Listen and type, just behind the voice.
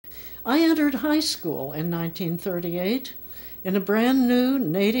I entered high school in 1938 in a brand new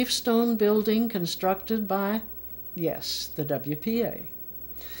native stone building constructed by, yes, the WPA.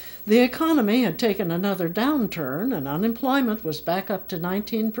 The economy had taken another downturn and unemployment was back up to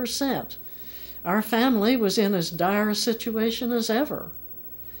 19%. Our family was in as dire a situation as ever.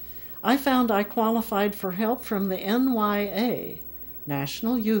 I found I qualified for help from the NYA,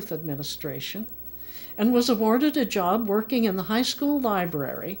 National Youth Administration, and was awarded a job working in the high school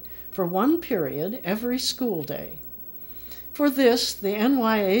library for one period every school day. For this, the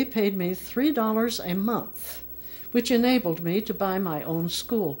NYA paid me $3 a month, which enabled me to buy my own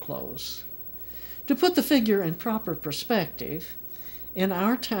school clothes. To put the figure in proper perspective, in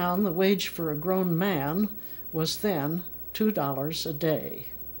our town the wage for a grown man was then $2 a day.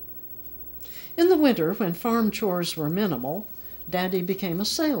 In the winter, when farm chores were minimal, Daddy became a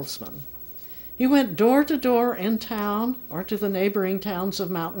salesman. He went door to door in town or to the neighboring towns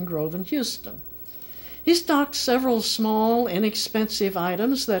of Mountain Grove and Houston. He stocked several small, inexpensive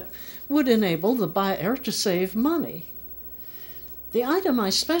items that would enable the buyer to save money. The item I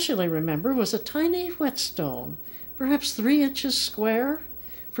especially remember was a tiny whetstone, perhaps 3 inches square,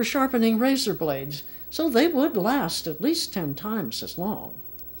 for sharpening razor blades, so they would last at least 10 times as long.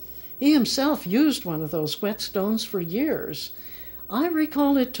 He himself used one of those whetstones for years. I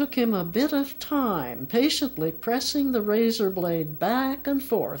recall it took him a bit of time, patiently pressing the razor blade back and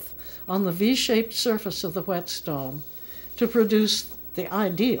forth on the V-shaped surface of the whetstone to produce the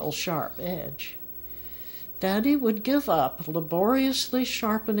ideal sharp edge. Daddy would give up laboriously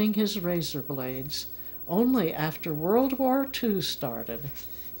sharpening his razor blades only after World War II started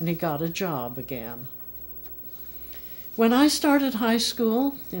and he got a job again. When I started high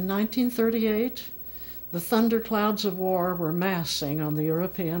school in 1938, the thunderclouds of war were massing on the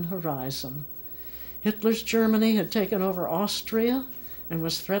European horizon. Hitler's Germany had taken over Austria and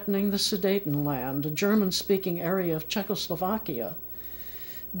was threatening the Sudetenland, a German-speaking area of Czechoslovakia.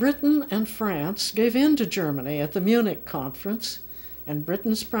 Britain and France gave in to Germany at the Munich conference, and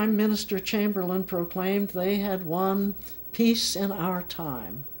Britain's Prime Minister Chamberlain proclaimed they had won peace in our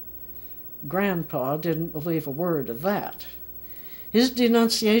time. Grandpa didn't believe a word of that. His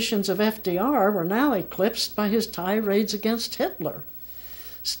denunciations of FDR were now eclipsed by his tirades against Hitler.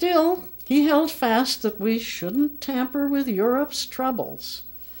 Still, he held fast that we shouldn't tamper with Europe's troubles.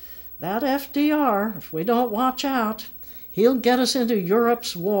 That FDR, if we don't watch out, he'll get us into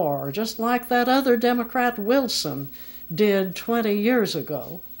Europe's war, just like that other Democrat Wilson did 20 years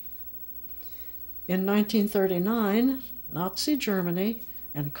ago. In 1939, Nazi Germany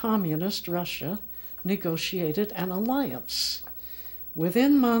and Communist Russia negotiated an alliance.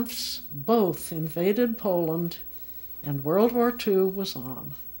 Within months, both invaded Poland, and World War II was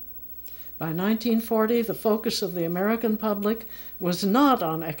on. By 1940, the focus of the American public was not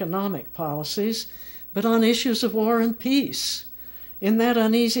on economic policies, but on issues of war and peace. In that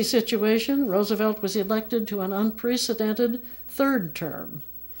uneasy situation, Roosevelt was elected to an unprecedented third term.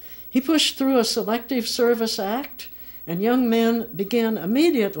 He pushed through a Selective Service Act, and young men began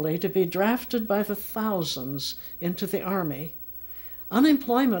immediately to be drafted by the thousands into the Army.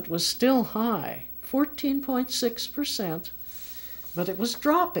 Unemployment was still high, 14.6%, but it was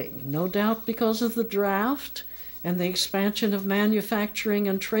dropping, no doubt because of the draft and the expansion of manufacturing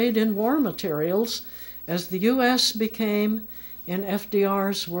and trade in war materials as the U.S. became, in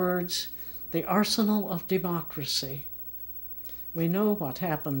FDR's words, the arsenal of democracy. We know what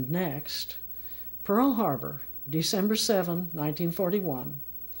happened next. Pearl Harbor, December 7, 1941.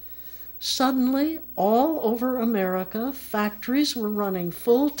 Suddenly, all over America, factories were running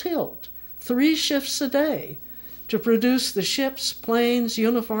full tilt, 3 shifts a day, to produce the ships, planes,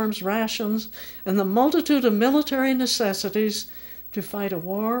 uniforms, rations, and the multitude of military necessities to fight a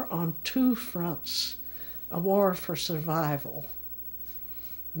war on 2 fronts, a war for survival.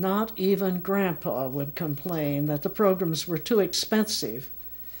 Not even Grandpa would complain that the programs were too expensive,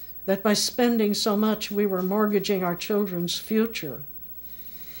 that by spending so much we were mortgaging our children's future.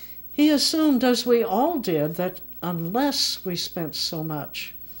 He assumed, as we all did, that unless we spent so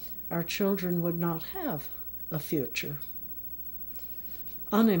much, our children would not have a future.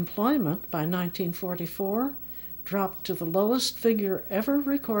 Unemployment by 1944 dropped to the lowest figure ever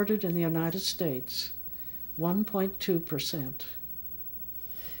recorded in the United States, 1.2%.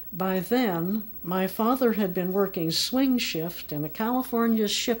 By then, my father had been working swing shift in a California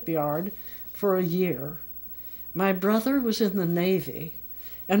shipyard for a year. My brother was in the Navy,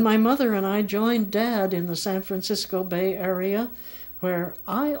 and my mother and I joined Dad in the San Francisco Bay Area, where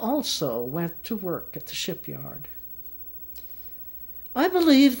I also went to work at the shipyard. I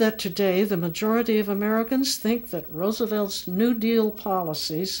believe that today the majority of Americans think that Roosevelt's New Deal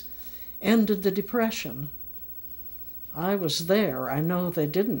policies ended the Depression. I was there. I know they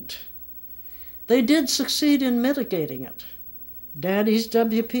didn't. They did succeed in mitigating it. Daddy's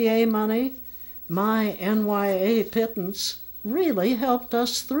WPA money, my NYA pittance, really helped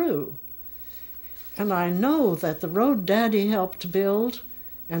us through. And I know that the road Daddy helped build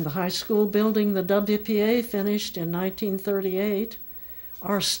and the high school building the WPA finished in 1938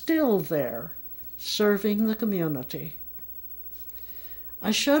 are still there, serving the community.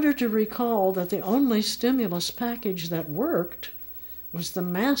 I shudder to recall that the only stimulus package that worked was the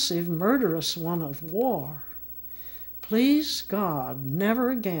massive, murderous one of war. Please God,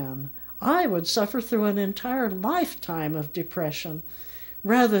 never again. I would suffer through an entire lifetime of depression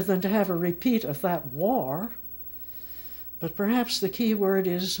rather than to have a repeat of that war. But perhaps the key word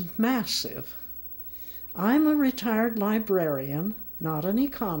is massive. I'm a retired librarian, not an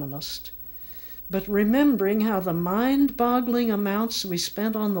economist, but remembering how the mind-boggling amounts we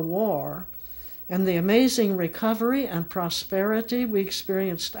spent on the war and the amazing recovery and prosperity we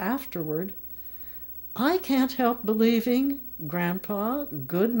experienced afterward, I can't help believing Grandpa,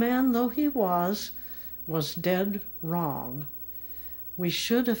 good man though he was dead wrong. We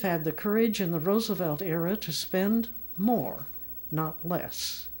should have had the courage in the Roosevelt era to spend more, not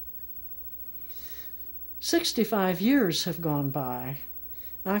less. 65 years have gone by.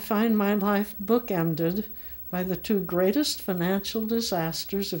 I find my life bookended by the two greatest financial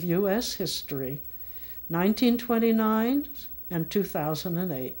disasters of U.S. history, 1929 and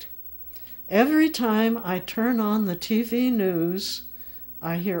 2008. Every time I turn on the TV news,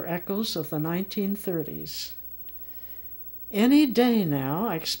 I hear echoes of the 1930s. Any day now,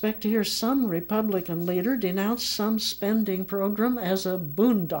 I expect to hear some Republican leader denounce some spending program as a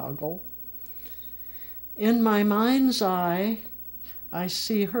boondoggle. In my mind's eye, I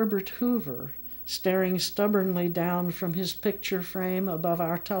see Herbert Hoover staring stubbornly down from his picture frame above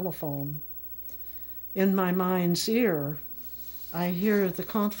our telephone. In my mind's ear, I hear the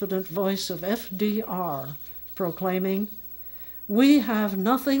confident voice of FDR proclaiming, "We have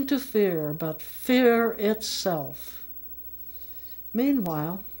nothing to fear but fear itself."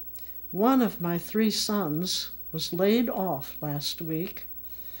 Meanwhile, one of my 3 sons was laid off last week,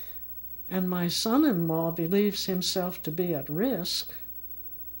 and my son-in-law believes himself to be at risk.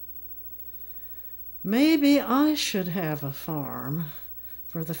 Maybe I should have a farm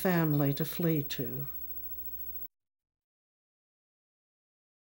for the family to flee to.